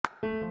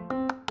Hey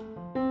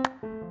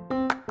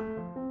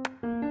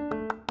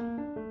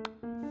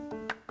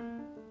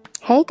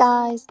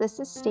guys, this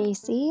is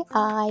Stacy.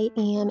 I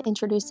am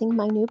introducing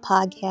my new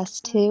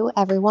podcast to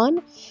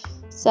everyone.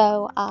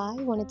 So I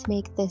wanted to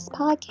make this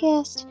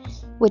podcast,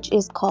 which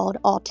is called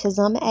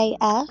Autism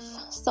AF,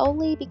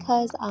 solely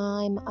because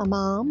I'm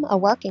a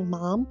working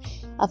mom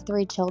of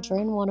 3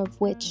 children, one of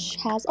which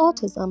has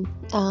autism.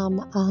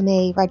 I'm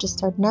a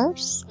registered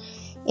nurse,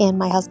 and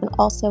my husband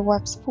also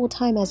works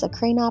full-time as a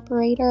crane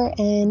operator,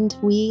 and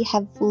we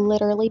have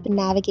literally been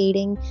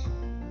navigating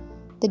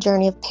the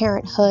journey of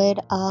parenthood.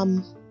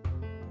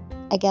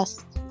 I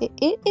guess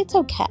it's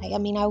okay. I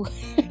mean, I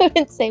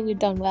wouldn't say we've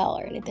done well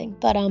or anything,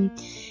 but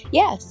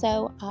yeah,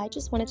 so I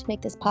just wanted to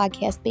make this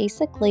podcast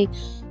basically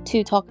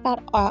to talk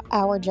about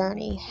our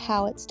journey,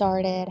 how it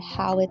started,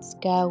 how it's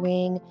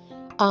going,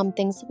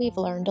 things that we've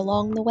learned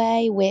along the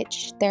way,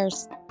 which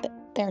there's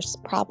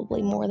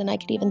probably more than I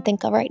could even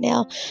think of right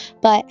now,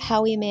 but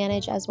how we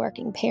manage as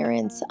working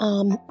parents,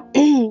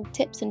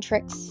 tips and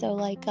tricks. So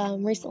like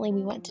recently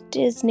we went to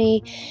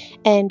Disney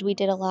and we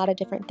did a lot of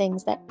different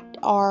things that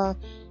are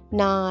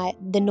not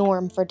the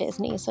norm for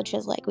Disney, such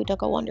as like we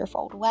took a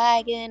Wonderful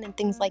wagon and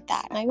things like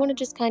that. And I want to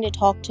just kind of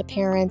talk to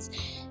parents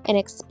and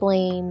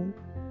explain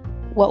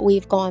what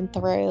we've gone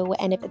through,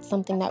 and if it's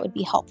something that would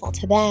be helpful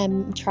to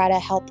them, try to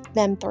help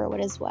them through it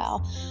as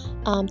well.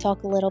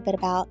 Talk a little bit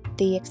about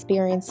the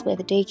experience with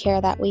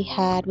daycare that we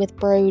had with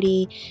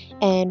Brody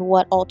and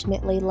what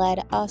ultimately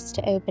led us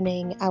to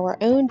opening our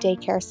own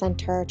daycare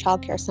center,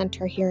 childcare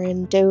center here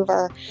in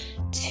Dover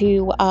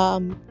to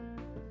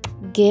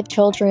give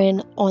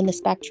children on the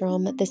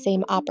spectrum the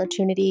same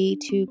opportunity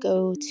to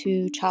go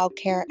to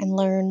childcare and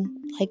learn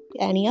like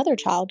any other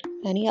child,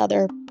 any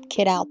other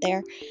kid out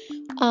there.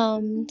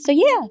 So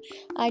yeah,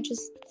 I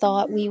just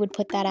thought we would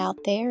put that out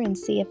there and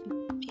see if,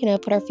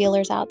 put our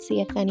feelers out,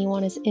 see if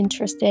anyone is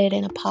interested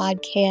in a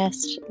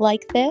podcast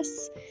like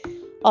this.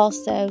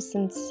 Also,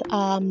 since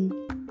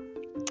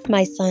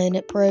my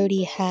son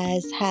Brody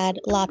has had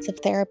lots of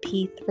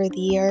therapy through the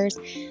years,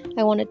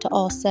 I wanted to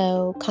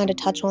also kind of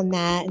touch on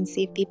that and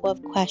see if people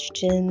have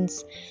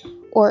questions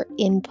or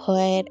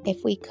input,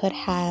 if we could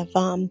have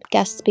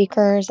guest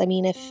speakers. I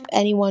mean, if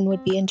anyone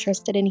would be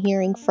interested in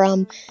hearing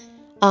from,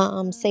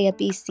 say, a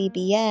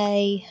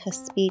BCBA, a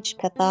speech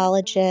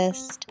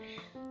pathologist,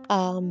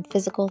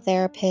 physical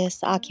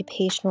therapist,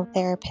 occupational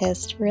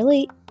therapist,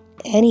 really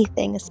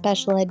anything, a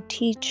special ed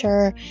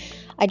teacher.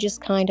 I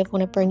just kind of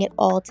want to bring it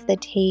all to the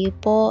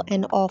table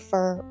and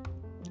offer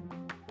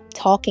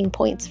talking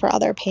points for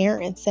other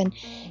parents and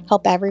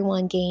help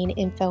everyone gain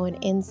info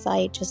and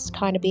insight, just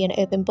kind of be an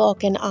open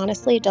book. And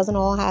honestly, it doesn't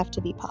all have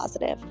to be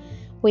positive.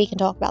 We can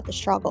talk about the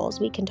struggles.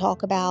 We can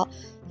talk about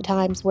the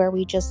times where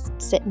we just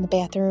sit in the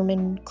bathroom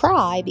and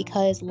cry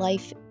because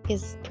life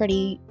is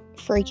pretty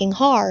freaking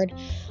hard.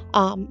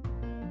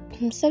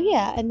 So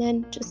yeah, and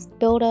then just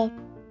build a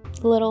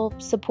little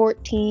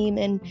support team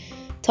and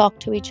talk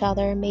to each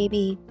other,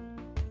 maybe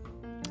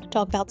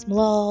talk about some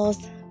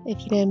laws. If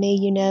you know me,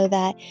 you know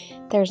that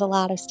there's a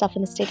lot of stuff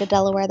in the state of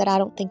Delaware that I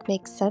don't think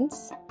makes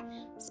sense,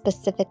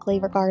 specifically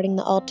regarding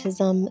the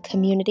autism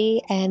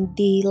community and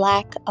the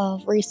lack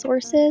of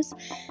resources,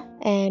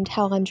 and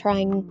how I'm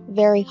trying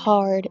very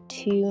hard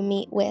to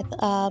meet with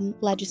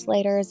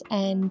legislators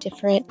and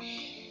different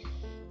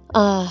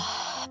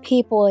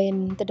people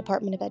in the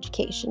Department of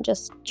Education,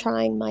 just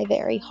trying my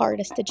very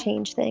hardest to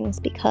change things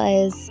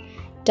because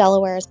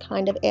Delaware is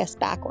kind of ass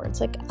backwards.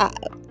 Like,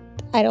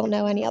 I don't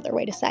know any other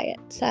way to say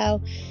it.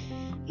 So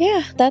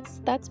yeah,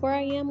 that's where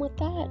I am with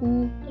that.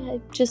 And I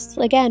just,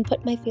 again,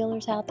 put my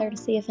feelers out there to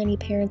see if any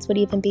parents would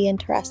even be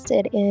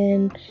interested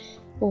in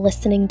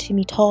listening to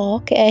me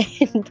talk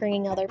and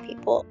bringing other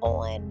people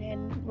on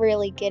and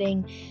really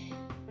getting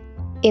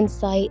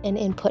insight and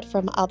input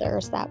from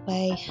others. That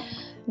way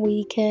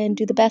we can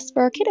do the best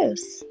for our kiddos.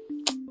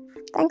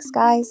 Thanks,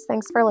 guys.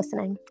 Thanks for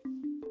listening.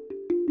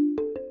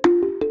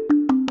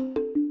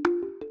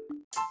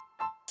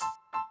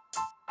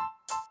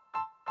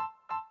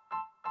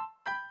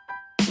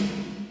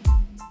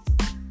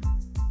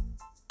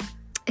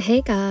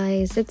 Hey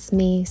guys, it's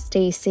me,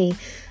 Stacy.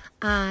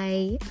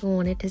 I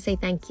wanted to say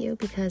thank you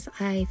because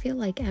I feel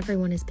like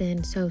everyone has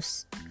been so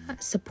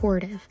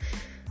supportive.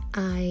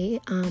 I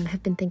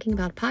have been thinking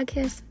about a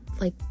podcast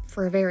like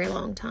for a very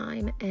long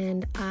time,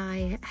 and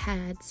I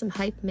had some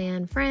hype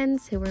man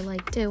friends who were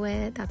like, do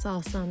it, that's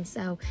awesome.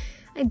 So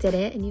I did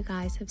it, and you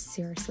guys have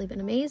seriously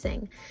been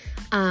amazing.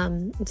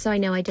 So I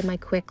know I did my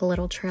quick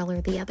little trailer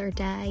the other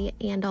day,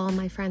 and all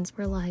my friends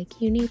were like,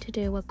 you need to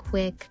do a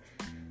quick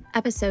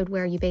episode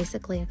where you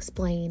basically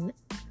explain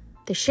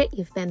the shit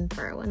you've been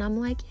through. And I'm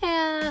like,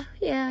 yeah,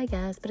 I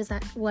guess, but is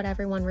that what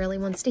everyone really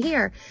wants to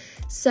hear?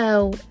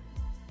 So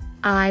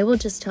I will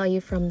just tell you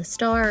from the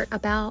start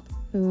about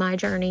my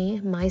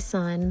journey, my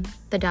son,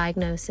 the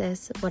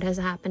diagnosis, what has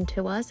happened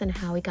to us and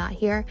how we got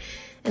here.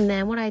 And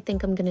then what I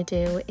think I'm going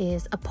to do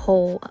is a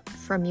poll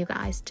from you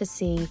guys to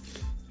see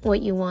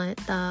what you want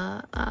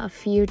the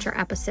future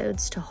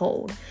episodes to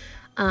hold.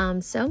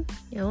 So,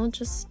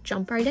 just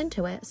jump right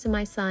into it. So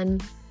my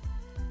son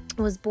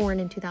was born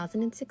in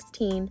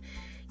 2016,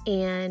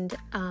 and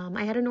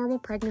I had a normal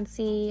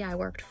pregnancy. I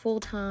worked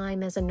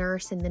full-time as a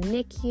nurse in the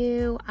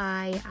NICU.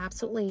 I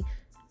absolutely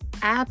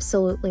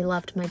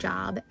loved my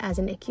job as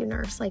a NICU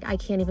nurse. Like, I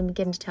can't even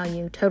begin to tell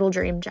you, total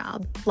dream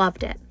job.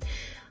 Loved it.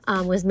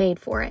 Was made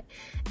for it.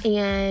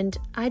 And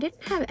I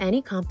didn't have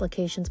any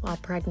complications while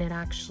pregnant,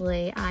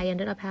 actually. I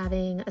ended up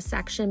having a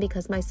section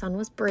because my son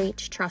was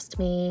breached. Trust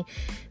me,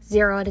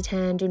 0 out of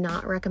 10, do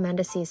not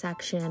recommend a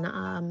C-section.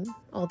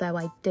 Although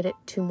I did it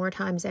 2 more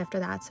times after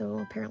that, so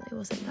apparently it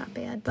wasn't that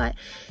bad. But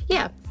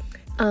yeah,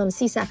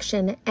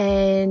 C-section,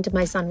 and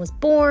my son was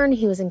born.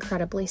 He was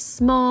incredibly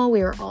small.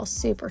 We were all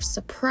super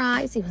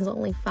surprised. He was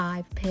only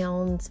 5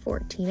 pounds,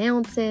 14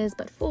 ounces,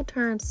 but full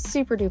term,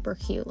 super duper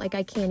cute. Like,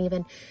 I can't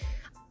even...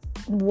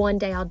 One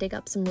day I'll dig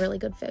up some really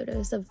good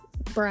photos of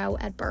Bro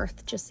at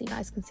birth just so you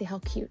guys can see how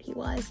cute he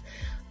was.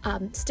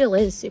 Still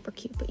is super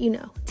cute, but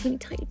teeny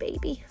tiny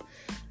baby.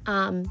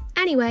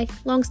 Anyway,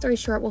 long story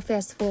short, we'll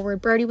fast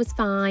forward. Brody was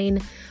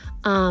fine.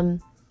 I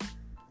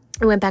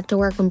went back to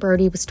work when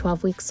Brody was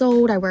 12 weeks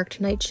old. I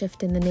worked night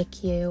shift in the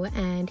NICU,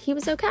 and he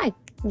was okay.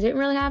 Didn't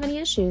really have any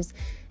issues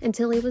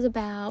until he was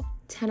about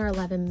 10 or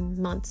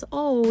 11 months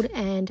old,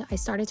 and I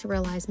started to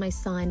realize my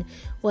son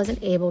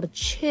wasn't able to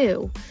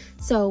chew.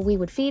 So we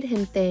would feed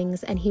him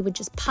things and he would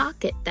just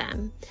pocket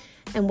them.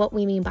 And what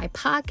we mean by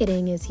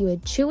pocketing is he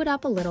would chew it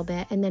up a little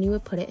bit and then he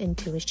would put it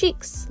into his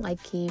cheeks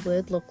like he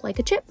would look like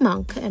a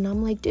chipmunk. And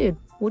I'm like, dude,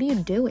 what are you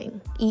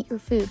doing? Eat your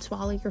food,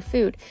 swallow your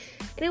food.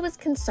 And it was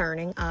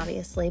concerning,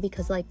 obviously,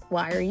 because like,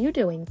 why are you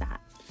doing that?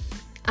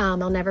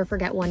 I'll never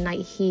forget one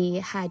night he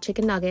had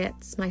chicken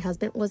nuggets. My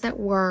husband was at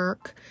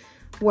work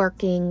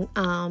working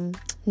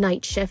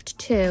night shift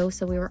too,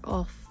 so we were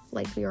off,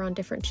 like we were on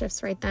different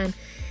shifts right then.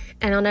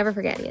 And I'll never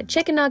forget, he had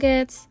chicken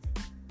nuggets.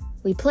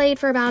 We played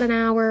for about an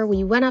hour.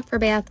 We went up for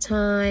bath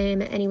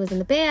time, and he was in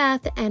the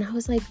bath, and I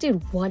was like,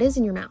 dude, what is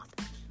in your mouth?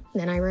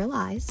 And then I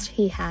realized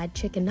he had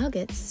chicken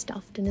nuggets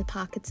stuffed in the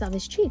pockets of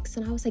his cheeks,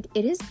 and I was like,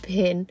 it has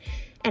been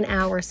an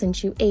hour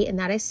since you ate, and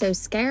that is so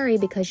scary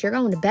because you're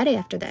going to bed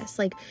after this.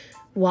 Like,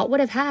 what would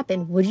have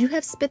happened? Would you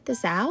have spit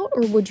this out,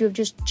 or would you have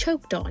just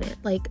choked on it?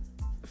 Like,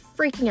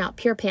 freaking out,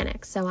 pure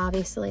panic. So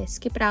obviously I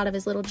scoop it out of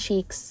his little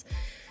cheeks,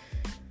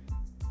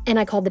 and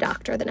I called the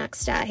doctor the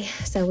next day.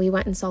 So we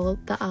went and saw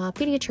the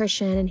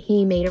pediatrician, and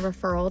he made a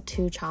referral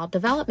to Child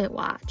Development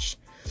Watch.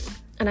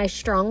 And I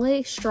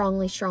strongly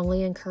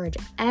encourage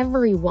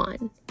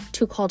everyone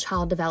to call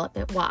Child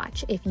Development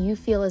Watch if you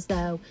feel as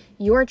though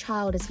your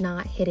child is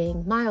not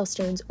hitting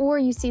milestones or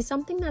you see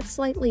something that's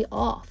slightly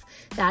off.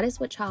 That is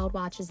what Child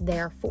Watch is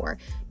there for.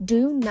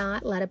 Do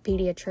not let a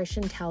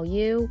pediatrician tell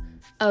you,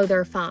 oh,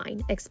 they're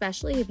fine,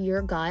 especially if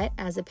your gut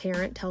as a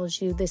parent tells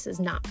you this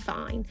is not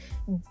fine.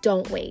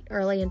 Don't wait.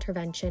 Early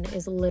intervention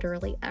is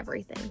literally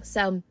everything.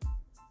 So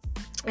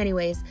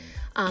anyways,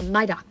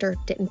 my doctor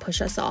didn't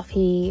push us off.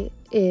 He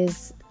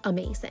is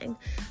amazing.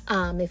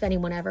 If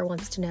anyone ever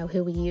wants to know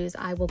who we use,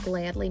 I will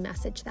gladly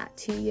message that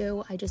to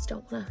you. I just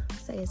don't want to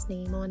say his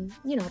name on,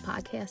 a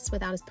podcast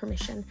without his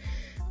permission.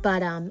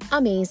 But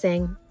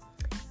amazing.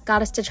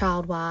 Got us to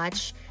Child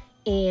Watch,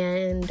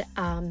 and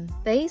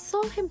they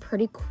saw him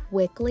pretty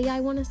quickly,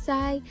 I want to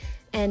say,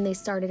 and they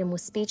started him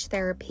with speech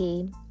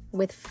therapy,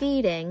 with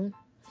feeding,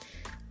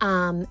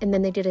 and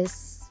then they did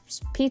his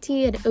PT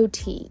and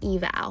OT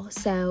eval.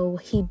 So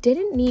he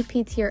didn't need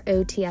PT or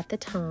OT at the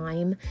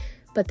time,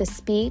 but the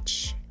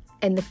speech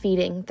and the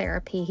feeding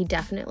therapy he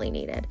definitely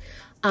needed.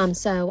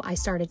 So I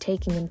started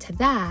taking him to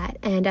that,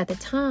 and at the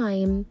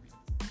time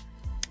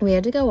we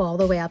had to go all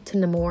the way up to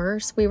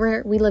Nemours. We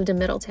lived in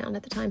Middletown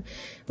at the time.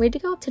 We had to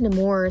go up to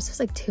Nemours. It was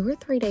like 2 or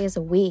 3 days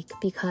a week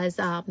because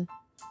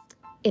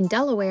in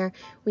Delaware,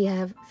 we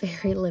have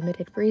very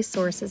limited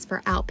resources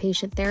for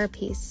outpatient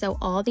therapies. So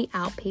all the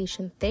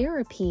outpatient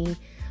therapy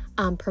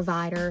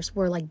providers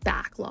were like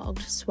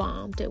backlogged,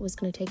 swamped. It was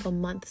going to take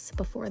them months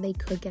before they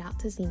could get out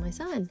to see my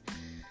son.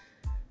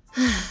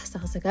 So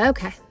I was like,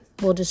 okay,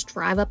 we'll just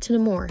drive up to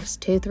Nemours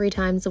 2-3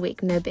 times a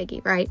week. No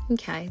biggie, right?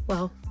 Okay,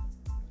 well,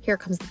 here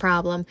comes the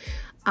problem.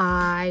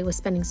 I was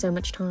spending so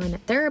much time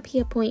at therapy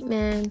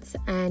appointments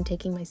and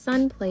taking my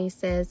son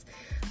places,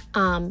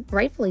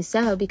 rightfully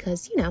so,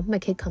 because, my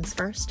kid comes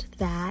first,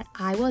 that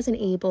I wasn't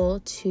able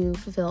to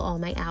fulfill all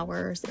my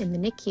hours in the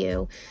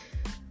NICU.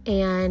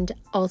 And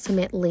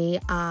ultimately,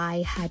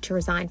 I had to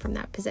resign from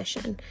that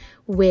position,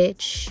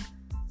 which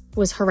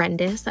was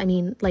horrendous. I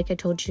mean, like I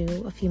told you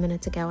a few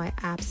minutes ago, I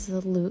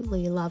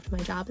absolutely loved my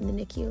job in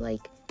the NICU.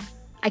 Like,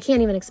 I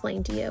can't even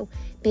explain to you.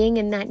 Being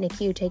in that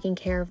NICU, taking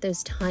care of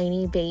those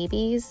tiny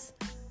babies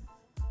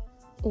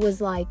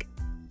was like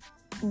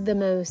the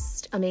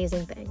most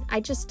amazing thing.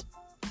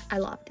 I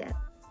loved it.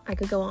 I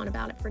could go on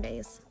about it for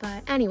days.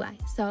 But anyway,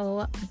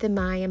 so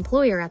my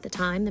employer at the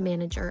time, the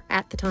manager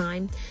at the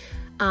time,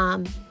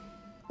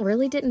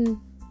 really didn't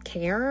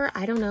care.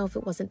 I don't know if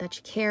it wasn't that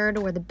she cared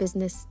or the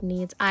business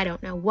needs. I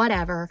don't know,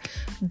 whatever.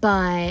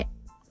 But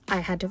I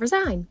had to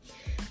resign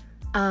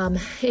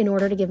in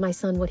order to give my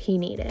son what he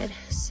needed.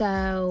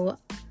 So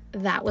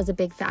that was a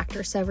big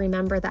factor. So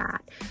remember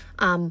that.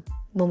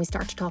 when we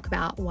start to talk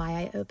about why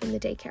I opened the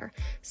daycare.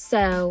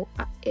 So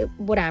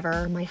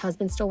whatever, my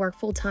husband still worked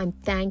full time.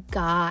 Thank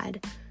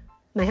God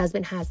my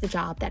husband has the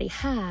job that he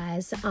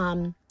has.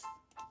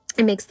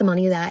 It makes the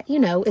money that,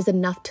 is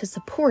enough to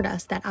support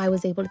us, that I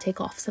was able to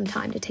take off some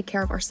time to take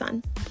care of our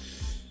son.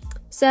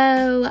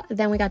 So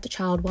then we got to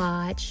Child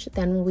Watch.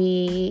 Then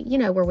we,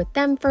 were with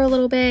them for a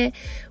little bit.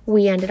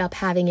 We ended up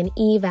having an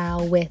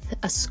eval with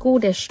a school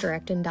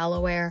district in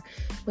Delaware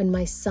when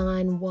my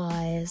son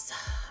was,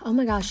 oh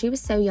my gosh, he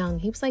was so young.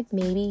 He was like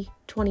maybe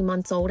 20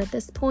 months old at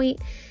this point.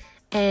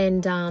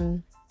 And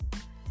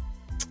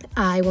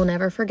I will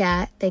never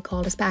forget, they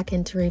called us back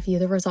in to review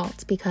the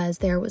results because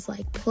there was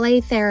like play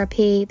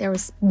therapy. There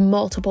was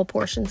multiple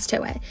portions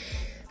to it.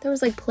 There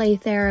was like play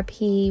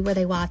therapy where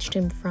they watched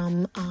him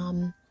from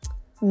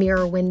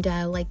mirror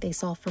window, like they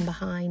saw from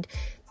behind.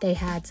 They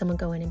had someone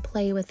go in and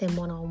play with him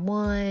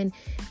one-on-one.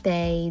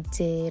 They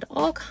did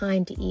all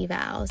kinds of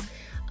evals,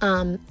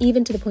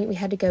 even to the point we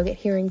had to go get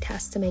hearing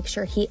tests to make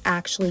sure he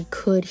actually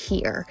could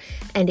hear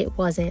and it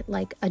wasn't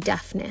like a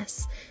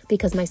deafness,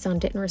 because my son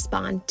didn't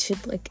respond to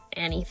like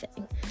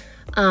anything.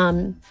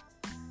 And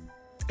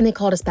they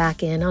called us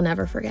back in. I'll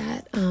never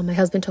forget. My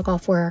husband took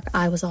off work.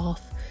 I was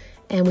off,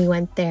 and we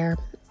went there.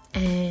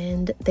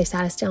 And they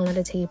sat us down at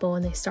a table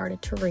and they started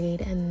to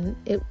read. And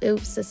it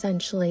was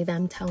essentially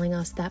them telling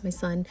us that my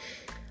son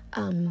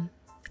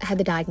had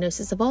the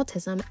diagnosis of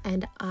autism.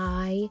 And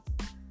I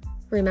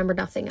remember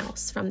nothing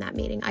else from that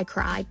meeting. I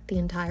cried the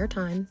entire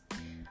time.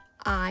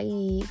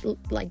 I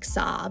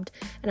sobbed.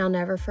 And I'll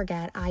never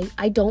forget,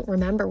 I don't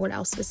remember what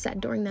else was said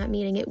during that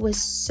meeting. It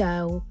was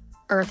so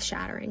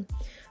earth-shattering.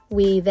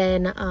 We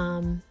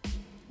then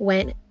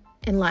went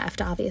and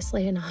left,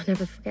 obviously, and I'll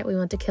never forget, we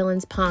went to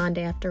Killen's Pond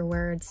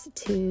afterwards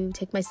to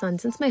take my son,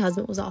 since my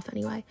husband was off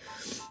anyway,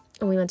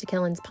 and we went to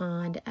Killen's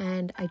Pond,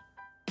 and I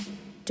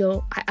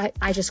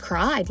just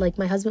cried. Like,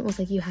 my husband was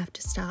like, you have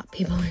to stop,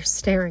 people are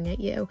staring at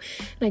you,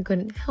 and I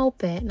couldn't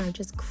help it, and I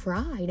just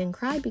cried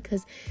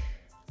because,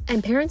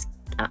 and parents,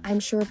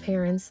 I'm sure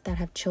parents that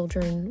have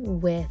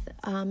children with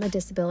a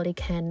disability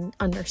can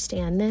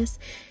understand this.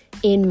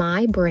 In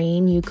my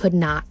brain, you could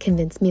not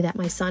convince me that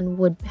my son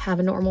would have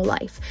a normal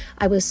life.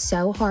 I was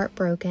so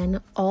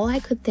heartbroken. All I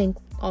could think,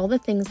 all the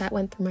things that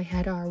went through my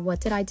head are, what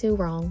did I do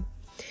wrong?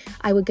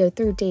 I would go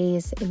through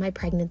days in my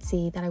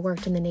pregnancy that I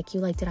worked in the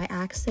NICU, like, did I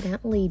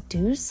accidentally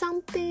do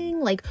something?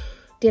 Like,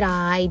 did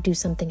I do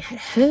something at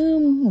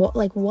home?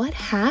 What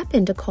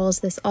happened to cause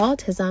this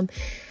autism?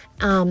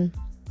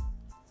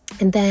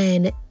 And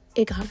then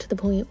it got to the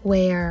point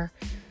where,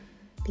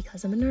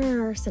 because I'm a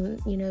nurse and,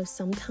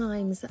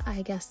 sometimes,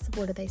 I guess,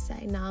 what do they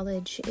say?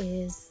 Knowledge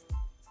is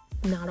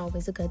not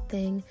always a good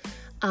thing.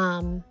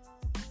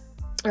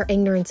 Or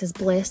ignorance is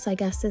bliss, I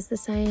guess is the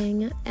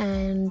saying.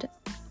 And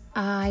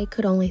I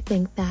could only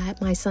think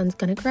that my son's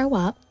going to grow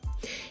up.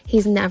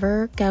 He's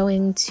never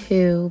going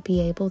to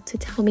be able to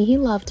tell me he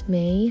loved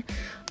me.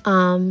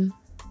 I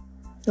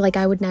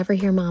would never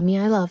hear, Mommy,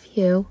 I love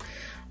you.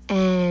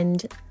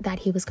 And that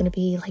he was going to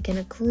be like in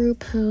a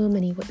group home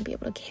and he wouldn't be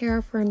able to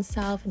care for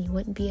himself and he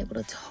wouldn't be able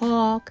to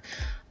talk,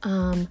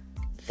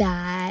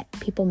 that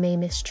people may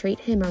mistreat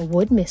him or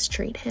would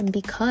mistreat him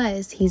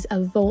because he's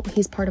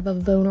part of a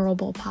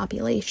vulnerable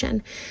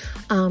population.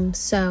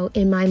 So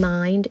in my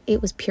mind,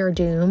 it was pure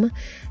doom,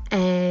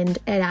 and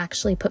it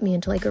actually put me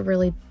into like a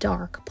really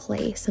dark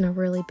place and a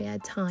really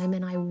bad time.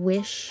 And I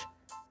wish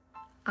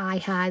I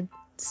had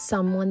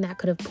someone that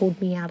could have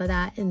pulled me out of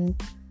that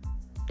and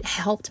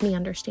helped me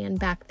understand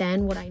back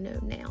then what I know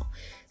now.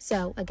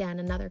 So again,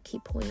 another key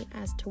point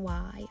as to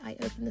why I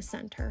opened the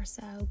center.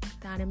 So keep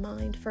that in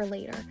mind for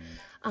later.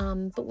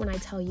 But when I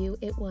tell you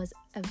it was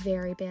a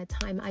very bad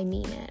time, I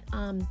mean it.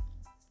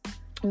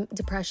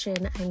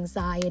 Depression,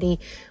 anxiety,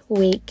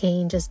 weight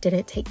gain, just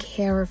didn't take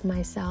care of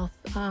myself.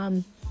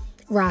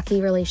 Rocky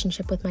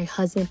relationship with my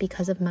husband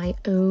because of my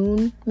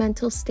own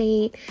mental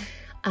state.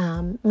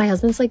 My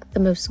husband's like the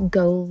most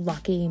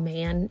go-lucky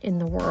man in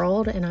the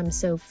world, and I'm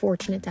so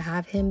fortunate to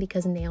have him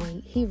because now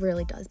he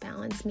really does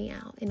balance me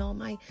out in all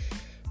my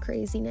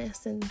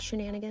craziness and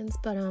shenanigans,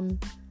 but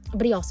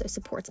he also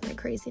supports my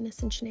craziness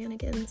and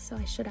shenanigans, so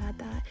I should add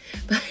that.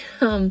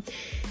 But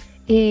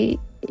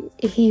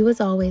he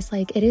was always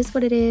like, it is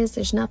what it is,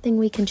 there's nothing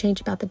we can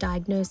change about the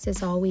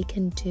diagnosis, all we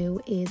can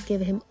do is give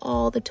him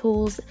all the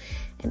tools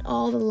and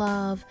all the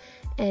love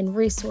and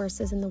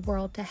resources in the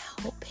world to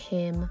help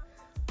him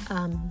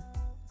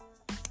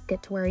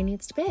get to where he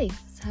needs to be.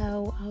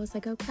 So I was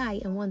like, okay.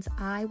 And once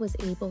I was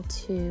able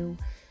to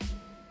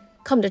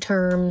come to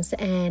terms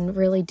and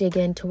really dig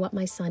into what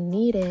my son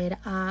needed,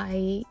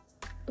 I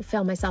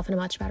found myself in a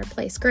much better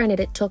place. Granted,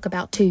 it took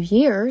about 2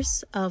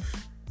 years of,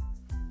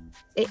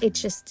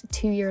 it's just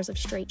 2 years of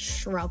straight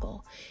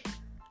struggle.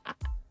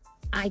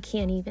 I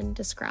can't even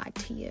describe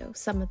to you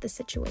some of the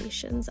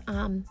situations.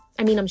 I'm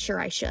sure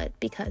I should,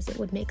 because it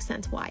would make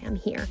sense why I'm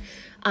here.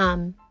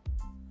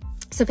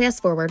 So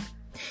fast forward,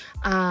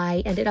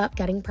 I ended up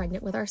getting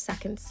pregnant with our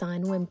second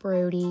son when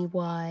Brody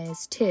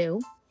was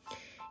 2.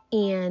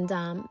 And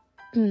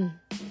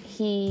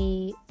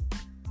he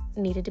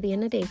needed to be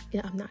in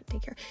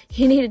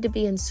he needed to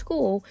be in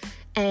school,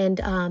 and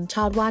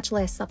child watch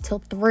lasts up till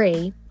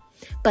 3,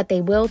 but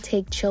they will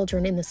take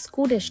children in the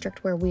school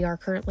district where we are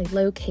currently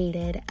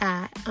located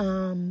at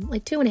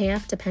like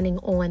 2.5, depending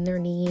on their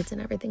needs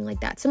and everything like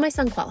that. So my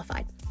son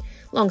qualified.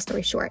 Long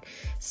story short.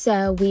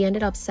 So we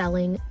ended up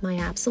selling my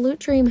absolute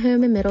dream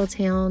home in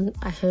Middletown,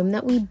 a home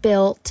that we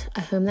built,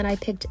 a home that I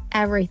picked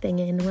everything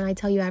in. When I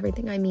tell you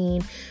everything, I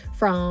mean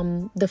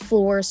from the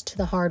floors to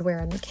the hardware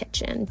in the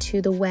kitchen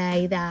to the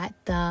way that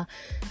the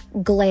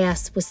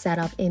glass was set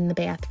up in the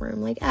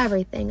bathroom, like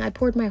everything. I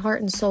poured my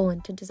heart and soul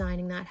into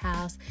designing that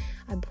house.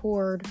 I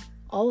poured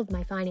all of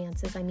my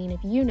finances. I mean, if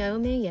you know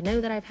me, you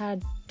know that I've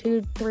had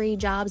 2-3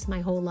 jobs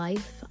my whole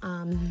life.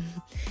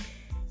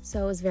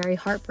 So it was very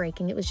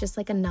heartbreaking. It was just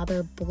like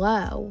another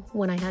blow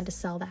when I had to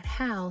sell that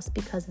house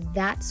because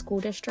that school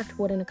district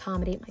wouldn't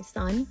accommodate my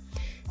son.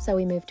 So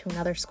we moved to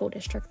another school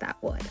district that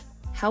would.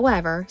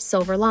 However,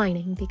 silver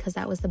lining, because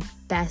that was the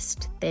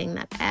best thing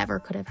that ever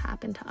could have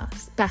happened to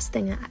us. Best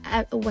thing,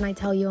 when I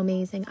tell you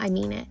amazing, I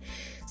mean it.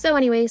 So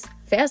anyways,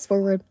 fast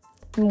forward,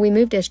 we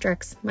moved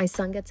districts. My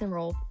son gets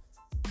enrolled.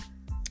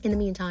 In the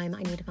meantime,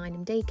 I need to find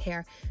him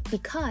daycare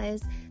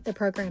because the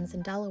programs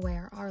in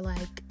Delaware are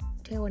like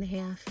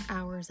 2.5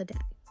 hours a day,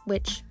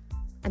 which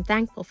I'm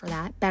thankful for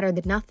that. Better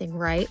than nothing,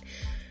 right?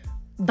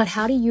 But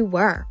how do you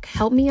work?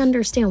 Help me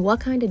understand,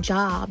 what kind of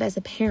job as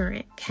a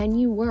parent can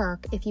you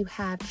work if you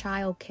have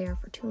childcare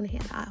for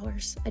 2.5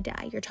 hours a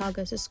day? Your child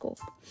goes to school.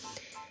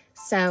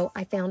 So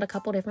I found a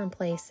couple different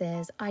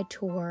places. I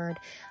toured.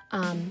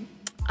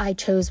 I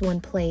chose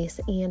one place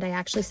and I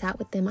actually sat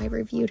with them. I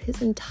reviewed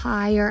his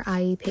entire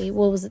IEP.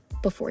 Well, it was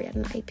before he had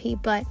an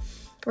IEP, but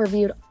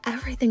reviewed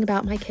everything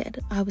about my kid.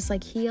 I was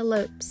like, he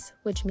elopes,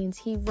 which means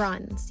he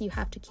runs. You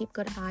have to keep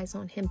good eyes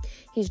on him.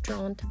 He's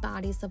drawn to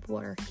bodies of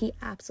water. He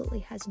absolutely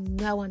has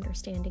no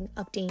understanding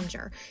of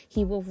danger.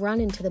 He will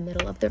run into the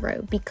middle of the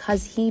road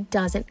because he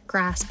doesn't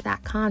grasp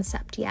that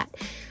concept yet.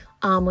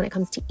 When it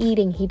comes to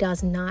eating, he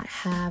does not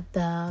have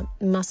the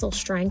muscle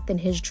strength in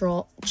his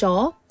jaw,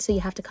 so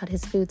you have to cut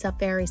his foods up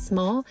very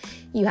small.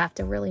 You have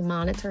to really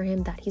monitor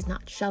him that he's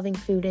not shoving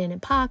food in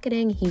and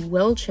pocketing. He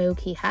will choke.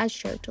 He has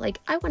choked. Like,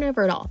 I went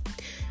over it all.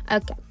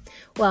 Okay.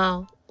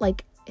 Well,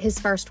 like, his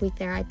first week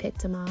there, I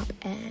picked him up,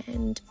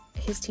 and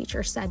his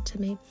teacher said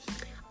to me,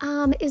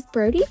 is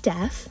Brody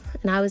deaf?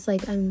 And I was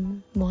like,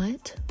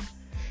 what?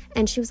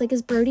 And she was like,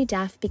 is Brody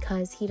deaf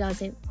because he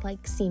doesn't,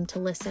 like, seem to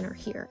listen or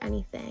hear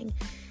anything?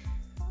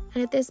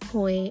 And at this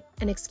point,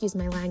 and excuse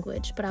my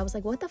language, but I was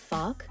like, what the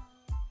fuck?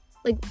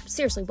 Like,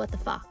 seriously, what the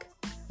fuck?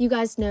 You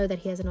guys know that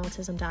he has an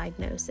autism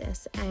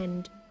diagnosis,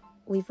 and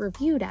we've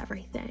reviewed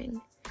everything.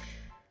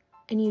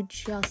 And you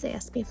just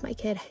asked me if my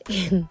kid,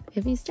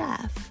 if he's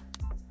deaf.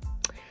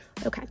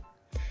 Okay.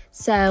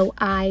 So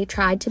I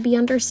tried to be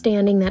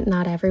understanding that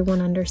not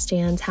everyone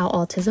understands how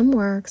autism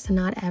works and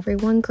not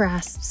everyone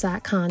grasps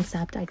that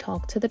concept. I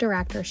talked to the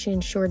director. She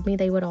assured me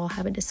they would all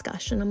have a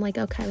discussion. I'm like,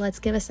 okay, let's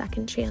give a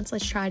second chance.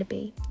 Let's try to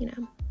be,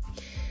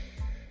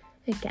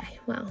 Okay,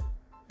 well,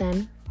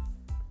 then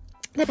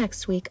the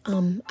next week,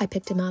 I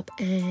picked him up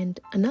and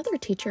another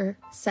teacher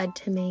said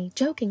to me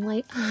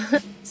jokingly,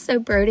 so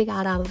Brody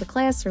got out of the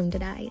classroom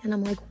today. And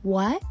I'm like,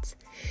 what?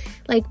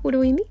 Like, what do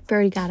we mean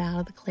Brody got out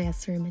of the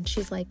classroom? And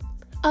she's like,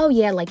 oh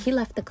yeah, like he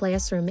left the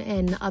classroom.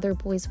 And the other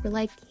boys were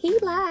like, he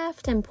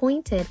left, and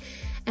pointed.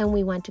 And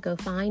we went to go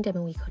find him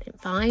and we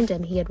couldn't find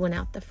him. He had went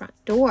out the front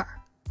door.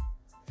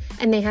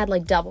 And they had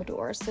like double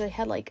doors. So they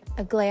had like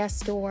a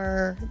glass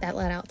door that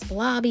led out to the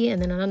lobby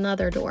and then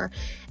another door.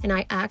 And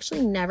I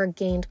actually never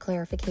gained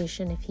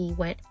clarification if he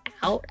went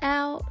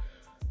out.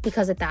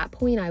 Because at that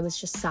point I was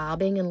just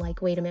sobbing and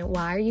like, wait a minute,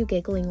 why are you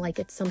giggling like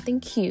it's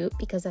something cute?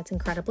 Because that's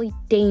incredibly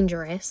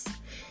dangerous.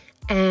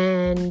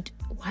 And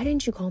why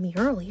didn't you call me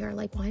earlier?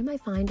 Like, why am I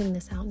finding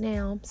this out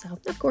now? So,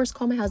 of course,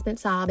 call my husband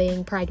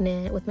sobbing,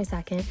 pregnant with my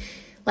second.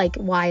 Like,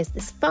 why is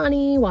this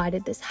funny? Why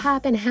did this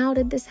happen? How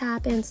did this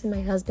happen? So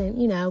my husband,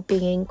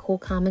 being cool,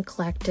 calm, and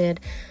collected,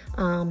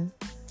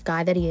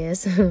 guy that he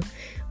is,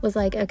 was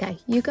like, okay,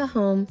 you go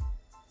home,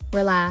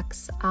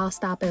 relax. I'll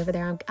stop over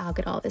there. I'll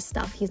get all this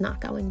stuff. He's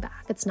not going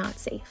back. It's not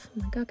safe.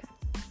 I'm like, okay.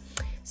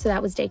 So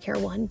that was daycare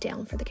 1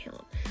 down for the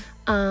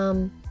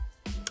count.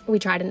 We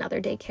tried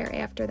another daycare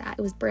after that.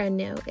 It was brand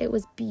new. It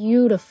was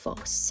beautiful.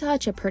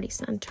 Such a pretty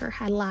center.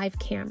 Had live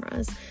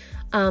cameras.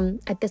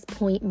 At this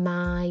point,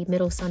 my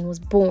middle son was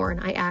born.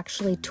 I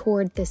actually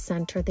toured this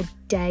center the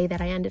day that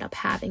I ended up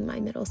having my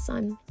middle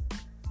son.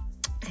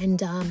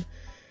 And,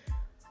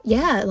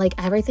 like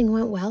everything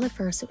went well at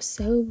first. It was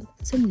so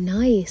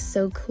nice,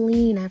 so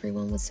clean.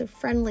 Everyone was so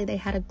friendly. They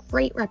had a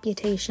great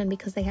reputation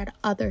because they had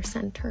other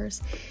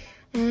centers.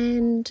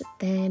 And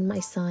then my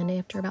son,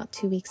 after about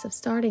 2 weeks of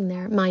starting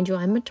there, mind you,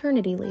 I'm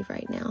maternity leave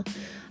right now,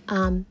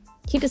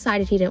 he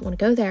decided he didn't want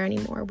to go there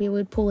anymore. We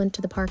would pull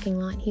into the parking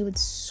lot and he would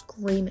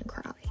scream and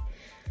cry.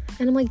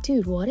 And I'm like,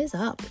 dude, what is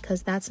up?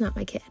 Because that's not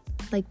my kid.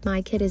 Like,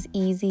 my kid is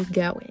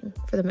easygoing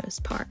for the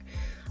most part.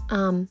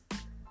 And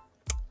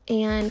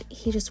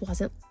he just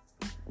wasn't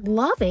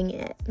loving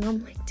it. And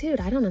I'm like, dude,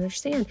 I don't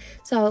understand.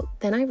 So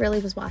then I really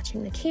was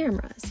watching the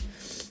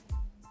cameras.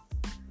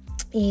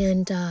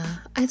 And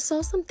I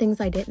saw some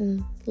things I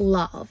didn't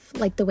love,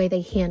 like the way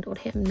they handled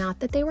him. Not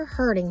that they were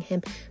hurting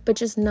him, but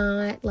just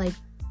not like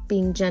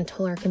being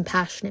gentle or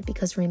compassionate,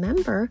 because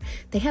remember,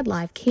 they had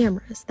live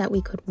cameras that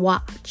we could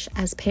watch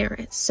as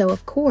parents. So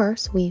of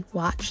course we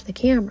watched the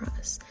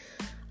cameras.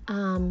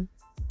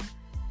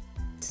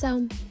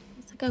 So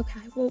it's like, okay,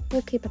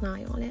 we'll keep an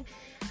eye on it.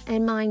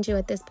 And mind you,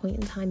 at this point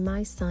in time,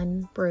 my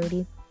son,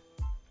 Brody,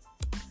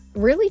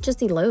 really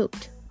just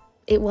eloped.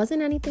 It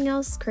wasn't anything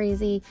else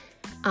crazy.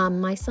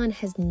 My son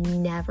has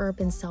never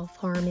been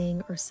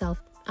self-harming or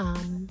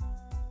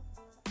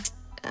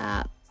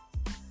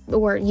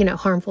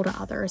harmful to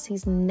others.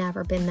 He's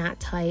never been that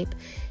type.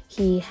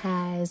 He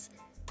has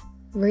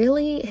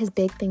really, his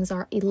big things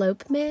are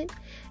elopement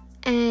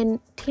and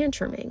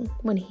tantruming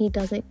when he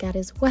doesn't get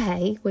his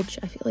way, which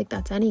I feel like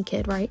that's any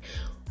kid, right?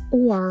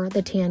 Or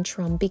the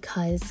tantrum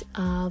because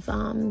of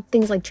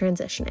things like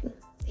transitioning.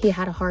 He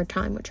had a hard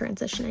time with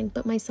transitioning,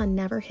 but my son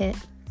never hit,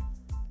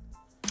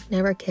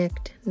 never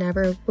kicked,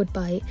 never would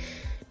bite,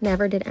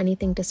 never did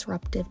anything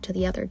disruptive to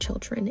the other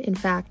children. In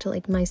fact,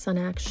 like my son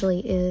actually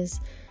is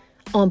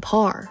on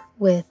par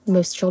with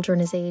most children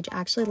his age,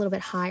 actually a little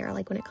bit higher,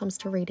 like when it comes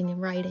to reading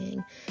and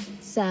writing.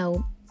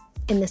 So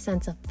in the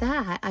sense of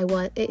that,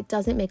 it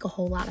doesn't make a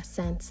whole lot of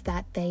sense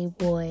that they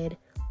would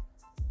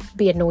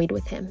be annoyed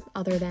with him,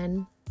 other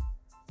than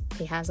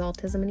he has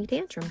autism and he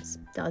tantrums.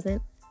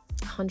 Doesn't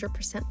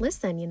 100%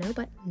 listen,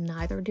 but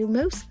neither do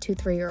most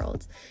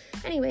 2-3-year-olds.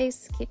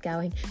 Anyways, keep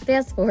going.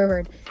 Fast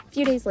forward a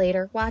few days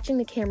later, watching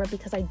the camera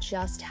because I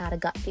just had a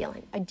gut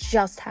feeling. I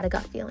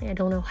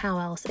don't know how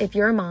else. If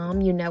you're a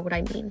mom, you know what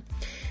I mean.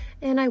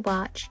 And I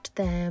watched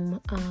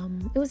them.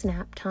 It was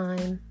nap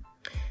time.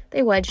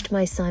 They wedged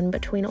my son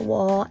between a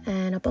wall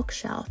and a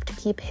bookshelf to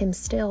keep him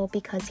still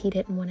because he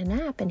didn't want to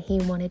nap and he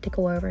wanted to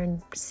go over and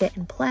sit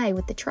and play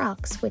with the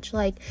trucks, which,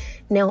 like,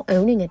 now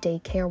owning a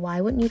daycare, why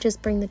wouldn't you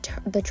just bring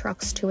the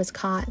trucks to his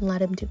cot and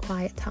let him do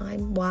quiet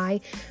time? Why?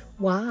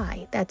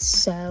 That's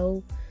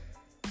so...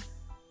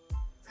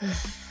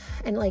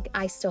 And, like,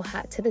 I still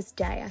have, to this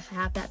day, I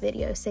have that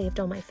video saved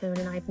on my phone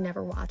and I've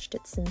never watched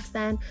it since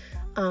then.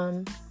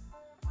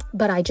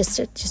 But I just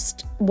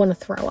want to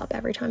throw up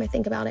every time I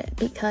think about it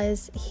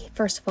because,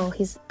 first of all,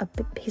 he's a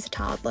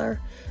toddler.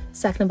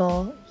 Second of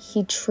all,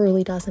 he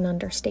truly doesn't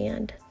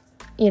understand.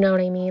 You know what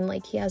I mean?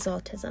 Like, he has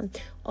autism.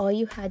 All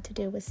you had to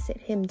do was sit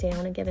him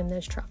down and give him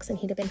those trucks, and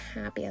he'd have been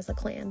happy as a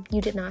clam. You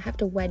did not have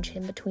to wedge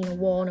him between a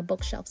wall and a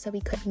bookshelf so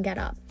he couldn't get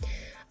up.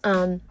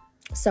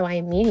 So I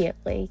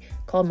immediately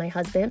called my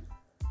husband,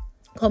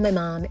 called my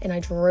mom, and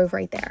I drove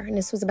right there. And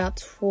this was about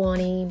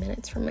 20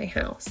 minutes from my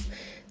house.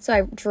 So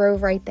I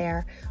drove right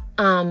there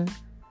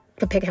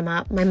to pick him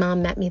up. My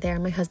mom met me there.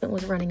 My husband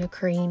was running a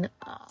crane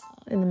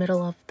in the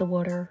middle of the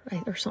water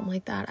or something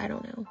like that. I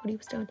don't know what he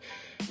was doing.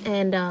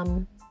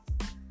 And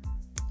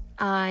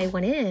I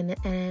went in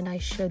and I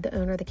showed the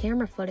owner the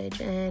camera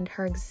footage, and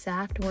her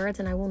exact words,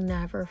 and I will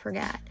never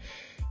forget: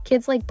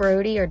 kids like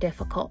Brody are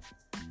difficult.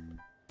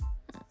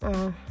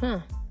 And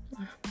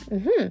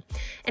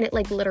it,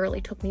 like,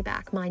 literally took me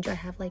back. Mind you, I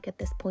have, like, at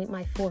this point,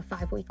 my 4 or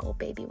 5 week old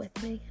baby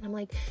with me. And I'm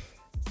like,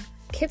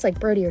 kids like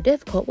Brody are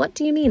difficult. What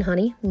do you mean,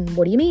 honey?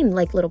 What do you mean?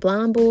 Like little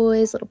blonde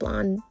boys, little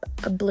blonde,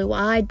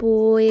 blue-eyed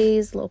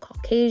boys, little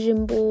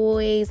Caucasian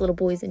boys, little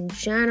boys in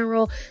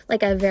general.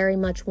 Like, I very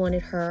much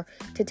wanted her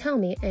to tell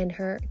me, and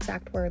her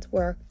exact words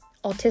were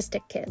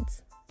autistic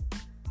kids.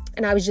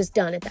 And I was just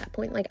done at that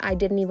point. Like, I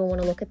didn't even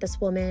want to look at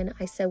this woman.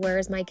 I said, where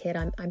is my kid?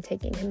 I'm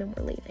taking him and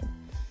we're leaving.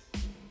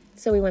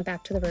 So we went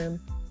back to the room.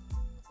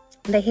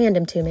 They hand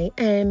him to me,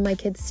 and my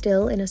kid's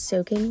still in a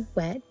soaking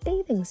wet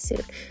bathing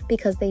suit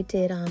because they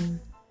did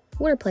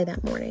water play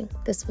that morning.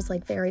 This was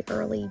like very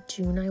early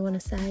June, I want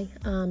to say.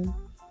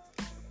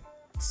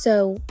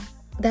 So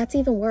that's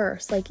even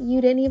worse. Like,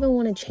 you didn't even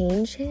want to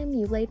change him.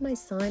 You wedged my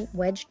son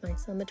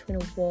between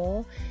a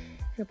wall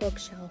and a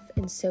bookshelf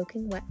in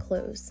soaking wet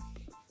clothes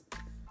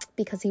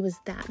because he was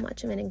that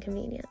much of an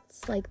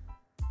inconvenience. Like,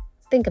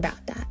 think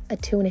about that. A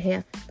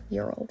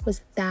 2.5-year-old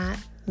was that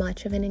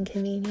much of an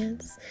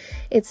inconvenience.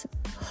 It's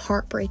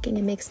heartbreaking.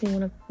 It makes me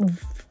want to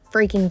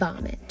freaking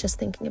vomit just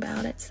thinking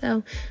about it.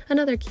 So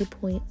another key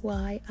point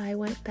why I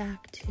went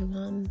back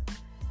to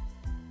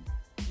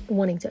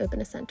wanting to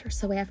open a center.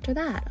 So after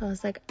that, I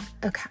was like,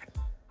 okay,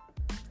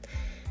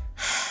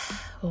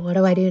 what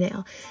do I do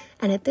now?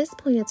 And at this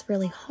point, it's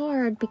really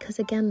hard because,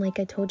 again, like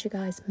I told you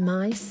guys,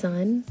 my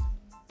son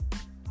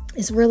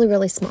is really,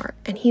 really smart,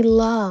 and he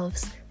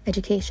loves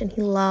education.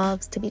 He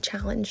loves to be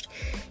challenged.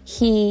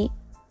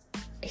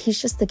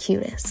 He's just the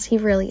cutest. He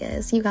really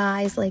is. You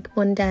guys, like,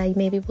 one day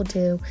maybe we'll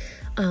do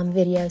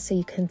video so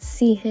you can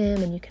see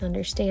him and you can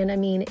understand. I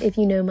mean, if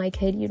you know my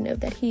kid, you know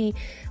that he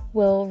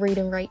will read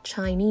and write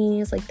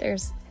Chinese. Like,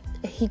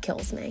 he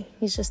kills me.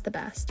 He's just the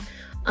best.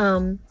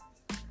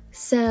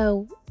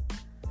 So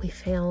we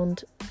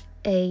found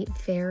a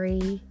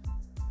very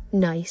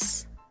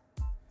nice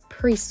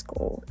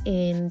preschool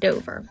in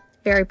Dover.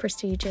 very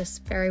prestigious,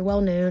 very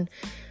well known.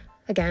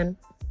 Again,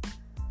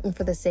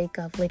 for the sake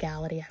of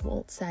legality, I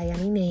won't say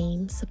any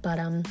names, but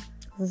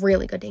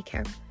really good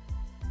daycare.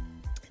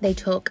 They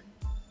took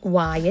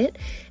Wyatt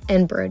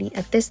and Brody.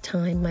 At this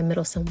time, my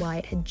middle son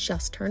Wyatt had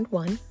just turned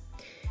 1,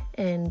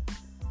 and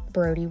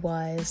Brody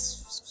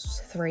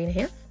was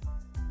 3.5,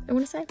 I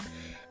want to say.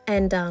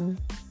 And I'm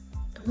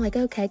like,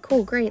 okay,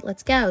 cool, great,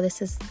 let's go.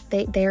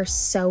 They're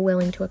so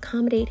willing to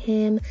accommodate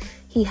him.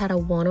 He had a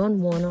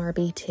one-on-one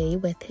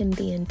RBT with him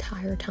the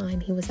entire time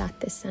he was at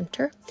this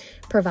center,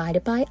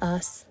 provided by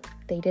us.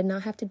 They did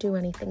not have to do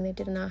anything. They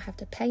did not have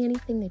to pay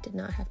anything. They did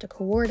not have to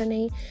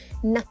coordinate.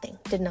 Nothing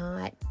did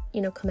not,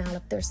 come out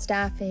of their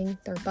staffing,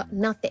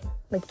 nothing.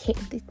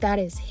 That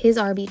is his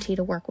RBT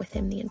to work with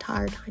him the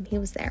entire time he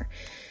was there.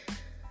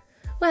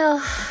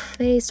 Well,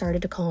 they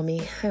started to call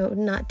me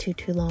not too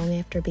long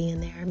after being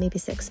there, maybe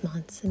 6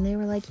 months. And they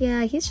were like,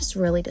 yeah, he's just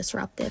really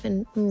disruptive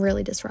and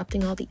really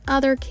disrupting all the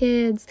other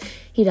kids.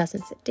 He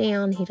doesn't sit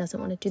down. He doesn't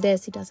want to do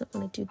this. He doesn't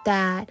want to do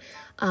that.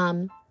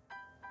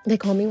 They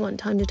called me one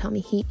time to tell me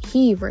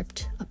he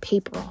ripped a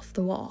paper off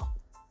the wall.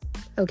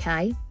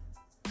 Okay.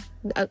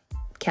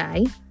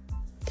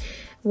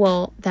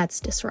 Well, that's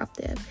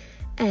disruptive.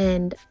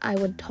 And I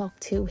would talk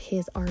to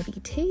his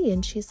RBT,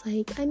 and she's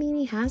like,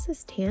 he has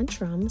his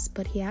tantrums,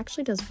 but he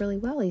actually does really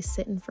well. He's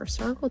sitting for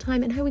circle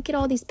time. And I would get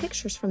all these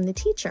pictures from the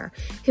teacher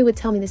who would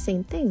tell me the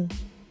same thing.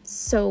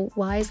 So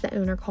why is the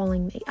owner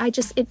calling me?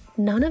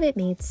 None of it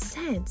made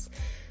sense.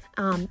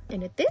 And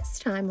at this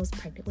time, I was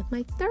pregnant with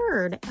my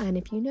third. And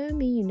if you know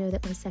me, you know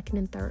that my second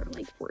and third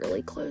are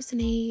really close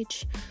in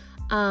age.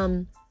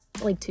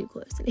 Too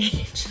close in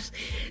age.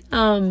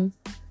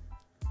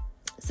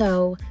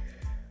 So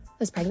I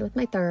was pregnant with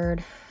my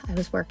third. I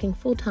was working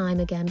full time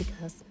again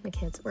because my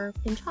kids were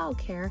in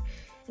childcare,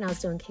 and I was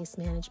doing case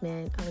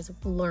management. I was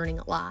learning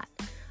a lot,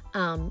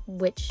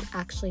 which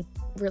actually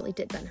really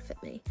did benefit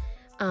me.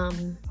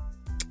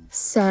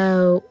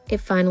 So it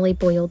finally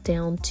boiled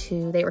down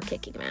to they were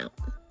kicking him out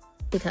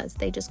because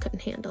they just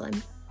couldn't handle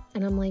him.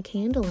 And I'm like,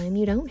 handle him?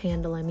 You don't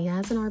handle him. He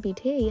has an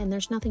RBT, and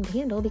there's nothing to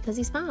handle because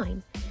he's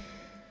fine.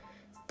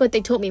 But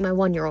they told me my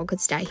 1-year-old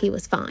could stay. He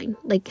was fine.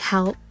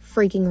 How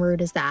freaking rude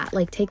is that?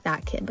 Take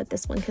that kid, but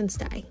this one can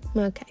stay.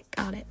 Okay,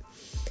 got it.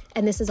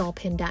 And this is all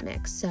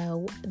pandemic,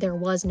 so there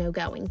was no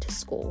going to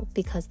school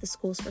because the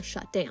schools were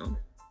shut down.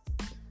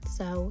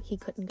 So he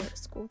couldn't go to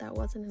school. That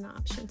wasn't an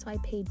option. So I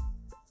paid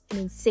an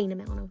insane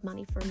amount of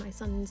money for my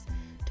sons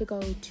to go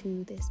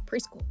to this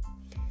preschool.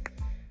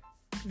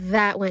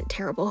 That went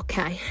terrible.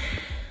 Okay.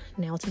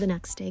 Now to the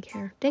next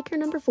daycare. Daycare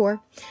number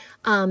 4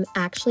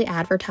 actually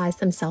advertised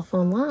themselves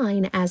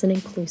online as an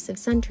inclusive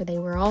center. They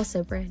were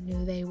also brand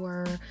new. They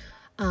were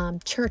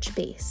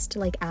church-based,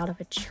 out of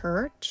a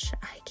church.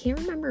 I can't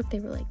remember if they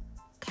were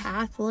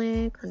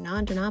Catholic or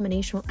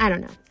non-denominational. I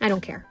don't know. I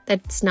don't care.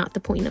 That's not the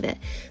point of it.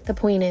 The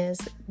point is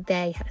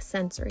they had a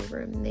sensory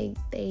room.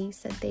 They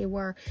said they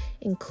were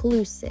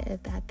inclusive,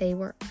 that they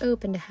were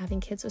open to having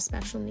kids with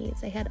special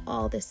needs. They had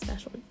all this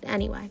special...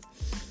 Anyway,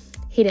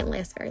 he didn't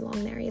last very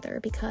long there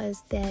either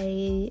because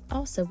they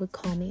also would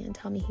call me and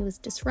tell me he was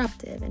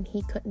disruptive and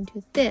he couldn't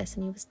do this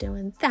and he was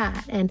doing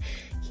that. And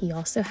he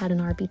also had an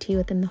RBT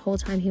with him the whole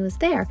time he was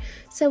there.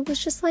 So it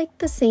was just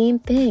the same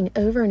thing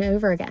over and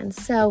over again.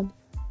 So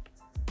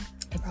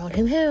I brought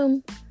him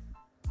home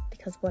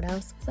because what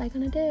else was I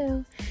going to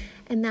do?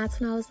 And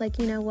that's when I was like,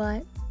 you know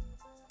what?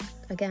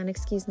 Again,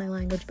 excuse my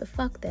language, but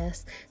fuck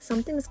this.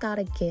 Something's got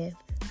to give.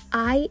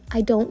 I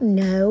don't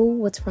know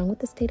what's wrong with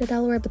the state of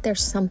Delaware, but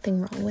there's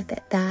something wrong with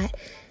it, that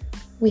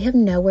we have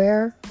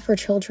nowhere for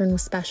children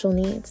with special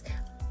needs.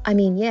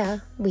 Yeah,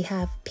 we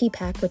have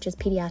PPAC, which is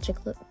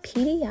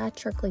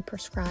pediatrically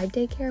prescribed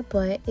daycare,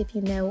 but if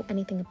you know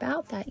anything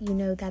about that, you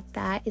know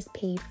that is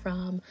paid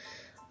from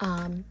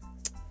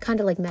kind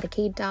of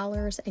Medicaid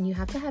dollars, and you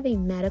have to have a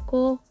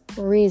medical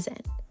reason.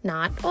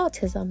 Not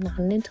autism, not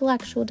an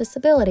intellectual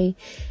disability,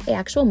 an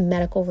actual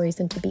medical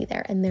reason to be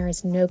there. And there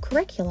is no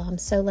curriculum.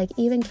 So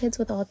even kids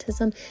with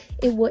autism,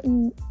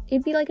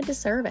 it'd be a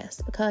disservice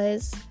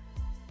because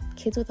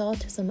kids with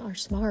autism are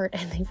smart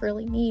and they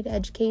really need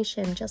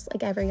education just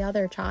like every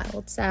other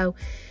child. So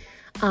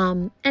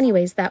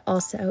anyways, that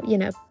also,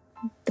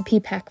 the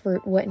PPAC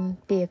route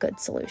wouldn't be a good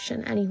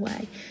solution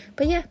anyway.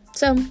 But yeah,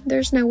 so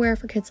there's nowhere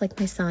for kids like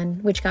my son,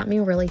 which got me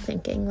really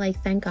thinking,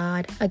 thank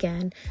God,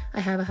 again, I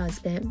have a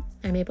husband.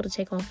 I'm able to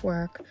take off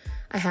work.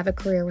 I have a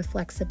career with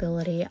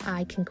flexibility.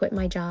 I can quit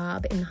my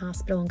job in the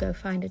hospital and go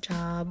find a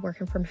job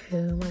working from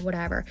home or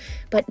whatever.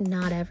 But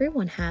not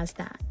everyone has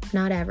that.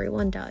 Not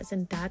everyone does.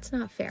 And that's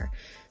not fair.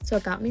 So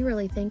it got me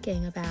really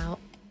thinking about,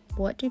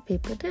 what do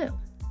people do?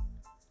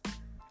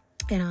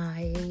 And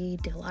I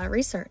did a lot of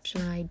research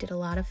and I did a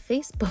lot of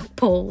Facebook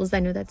polls.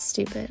 I know that's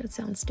stupid. It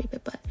sounds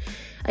stupid, but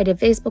I did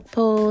Facebook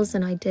polls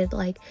and I did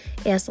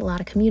ask a lot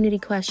of community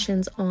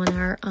questions on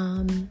our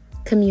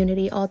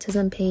community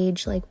autism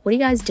page. What do you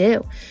guys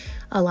do?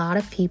 A lot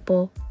of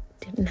people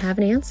didn't have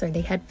an answer.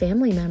 They had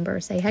family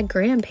members, they had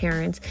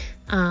grandparents,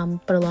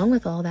 but along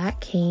with all that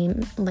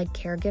came like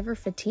caregiver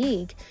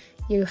fatigue.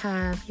 You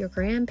have your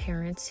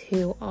grandparents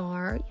who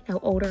are,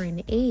 older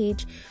in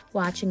age,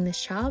 watching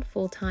this child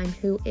full time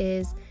who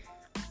is,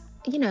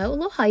 a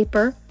little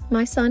hyper.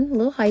 My son, a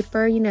little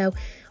hyper,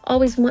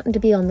 always wanting to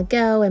be on the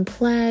go and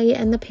play.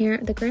 And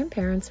the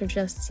grandparents are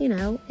just,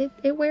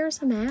 it wears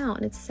them out,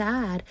 and it's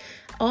sad.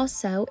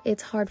 Also,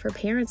 it's hard for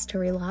parents to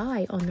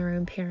rely on their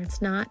own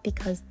parents, not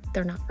because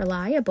they're not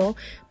reliable,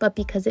 but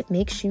because it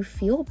makes you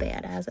feel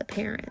bad as a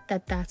parent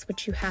that that's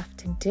what you have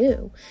to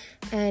do.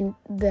 And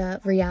the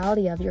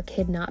reality of your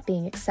kid not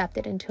being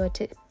accepted into a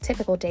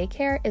typical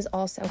daycare is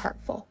also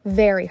hurtful,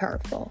 very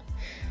hurtful.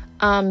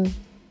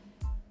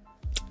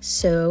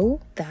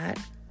 So that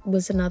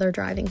was another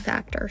driving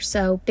factor.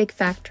 So big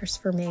factors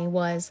for me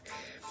was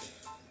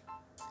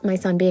my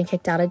son being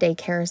kicked out of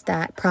daycares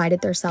that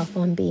prided themselves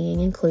on being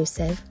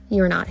inclusive.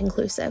 You're not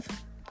inclusive.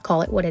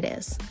 Call it what it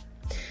is.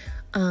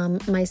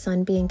 My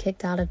son being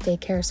kicked out of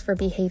daycares for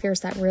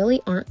behaviors that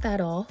really aren't that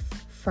off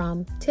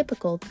from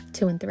typical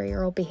 2 and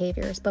 3-year-old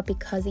behaviors, but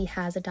because he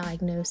has a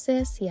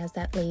diagnosis, he has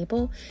that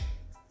label,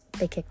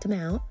 they kicked him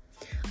out.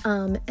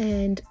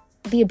 And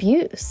the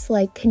abuse,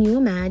 like, can you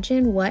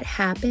imagine what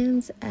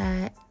happens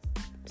at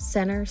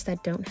centers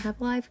that don't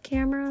have live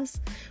cameras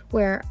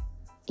where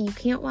you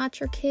can't watch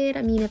your kid?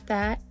 I mean, if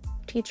that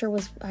teacher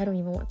was, I don't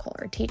even want to call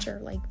her a teacher,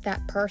 like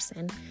that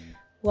person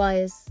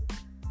was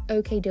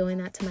okay doing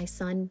that to my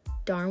son,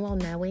 darn well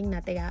knowing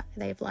that they have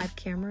live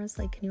cameras.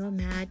 Like, can you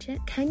imagine?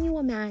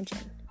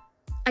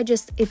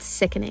 It's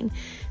sickening.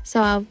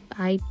 So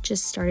I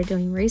just started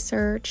doing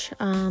research,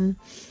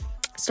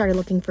 started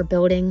looking for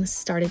buildings,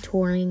 started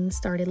touring,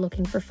 started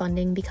looking for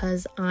funding,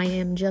 because I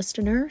am just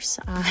a nurse.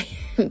 I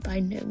am by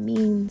no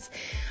means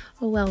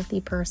a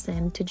wealthy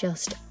person to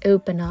just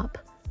open up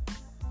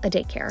a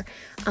daycare.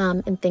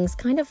 And things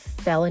kind of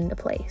fell into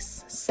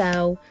place.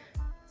 So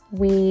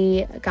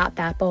we got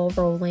that ball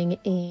rolling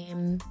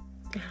in,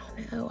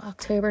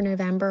 October,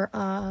 November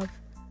of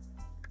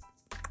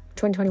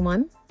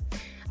 2021.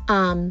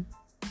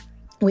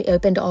 We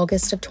opened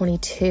August of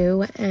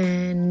 22,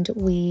 and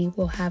we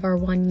will have our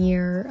 1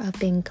 year of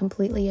being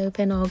completely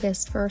open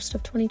August 1st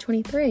of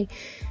 2023.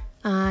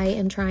 I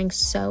am trying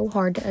so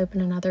hard to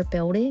open another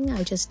building.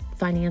 I just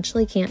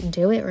financially can't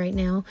do it right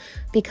now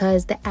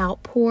because the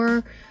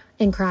outpour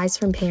and cries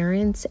from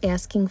parents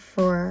asking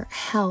for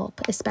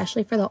help,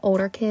 especially for the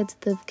older kids,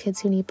 the kids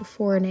who need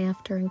before and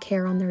after and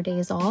care on their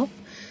days off.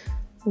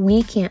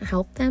 We can't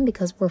help them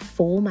because we're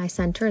full. My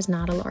center is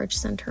not a large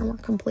center and we're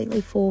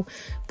completely full,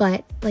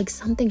 but like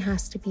something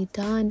has to be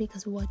done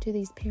because what do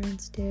these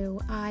parents do?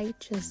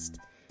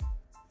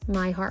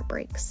 My heart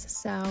breaks.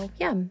 So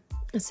yeah,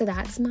 so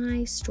that's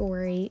my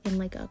story in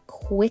like a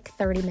quick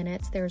 30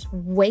 minutes. There's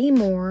way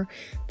more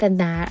than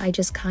that. I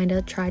just kind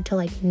of tried to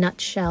like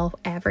nutshell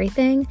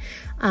everything.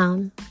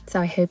 So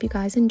I hope you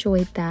guys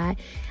enjoyed that.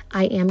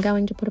 I am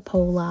going to put a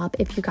poll up.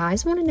 If you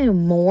guys want to know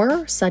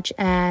more, such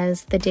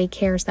as the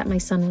daycares that my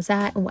son was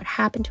at and what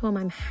happened to him,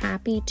 I'm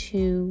happy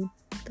to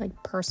like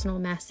personal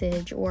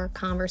message or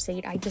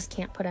conversate. I just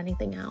can't put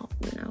anything out,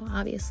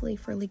 obviously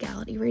for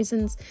legality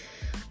reasons.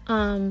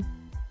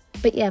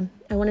 But yeah,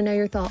 I want to know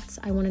your thoughts.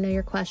 I want to know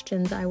your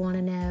questions. I want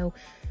to know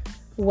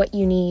what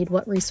you need,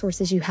 what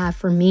resources you have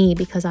for me,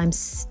 because I'm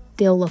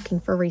still looking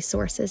for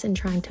resources and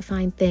trying to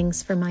find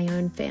things for my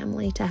own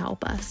family to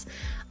help us.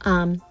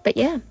 But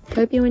yeah,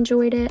 hope you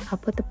enjoyed it. I'll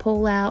put the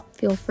poll out.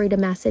 Feel free to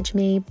message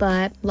me,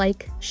 but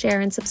like, share,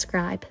 and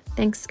subscribe.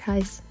 Thanks,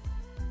 guys.